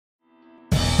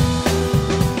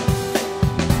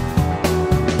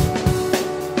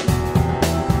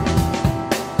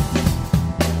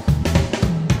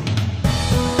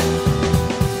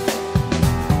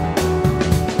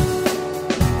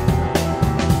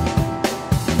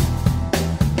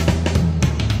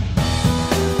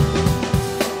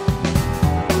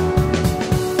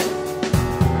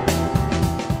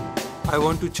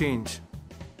want to change.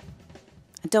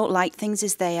 I don't like things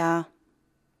as they are.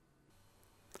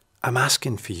 I'm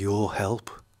asking for your help.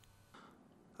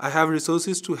 I have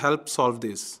resources to help solve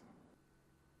this.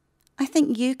 I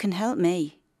think you can help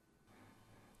me.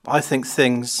 I think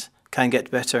things can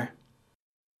get better.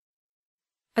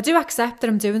 I do accept that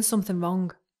I'm doing something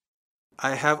wrong.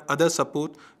 I have other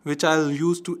support which I'll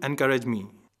use to encourage me.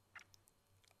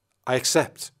 I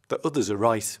accept that others are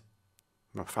right.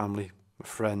 My family, my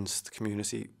friends, the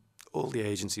community, all the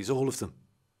agencies, all of them.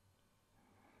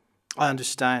 I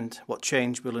understand what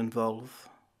change will involve.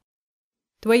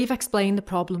 The way you've explained the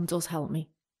problem does help me.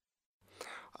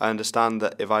 I understand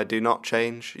that if I do not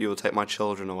change, you will take my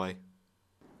children away.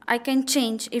 I can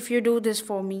change if you do this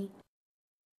for me.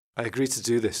 I agree to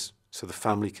do this so the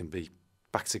family can be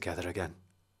back together again.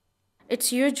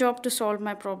 It's your job to solve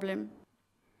my problem.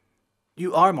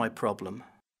 You are my problem.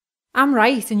 I'm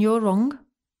right and you're wrong.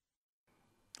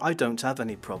 I don't have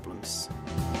any problems.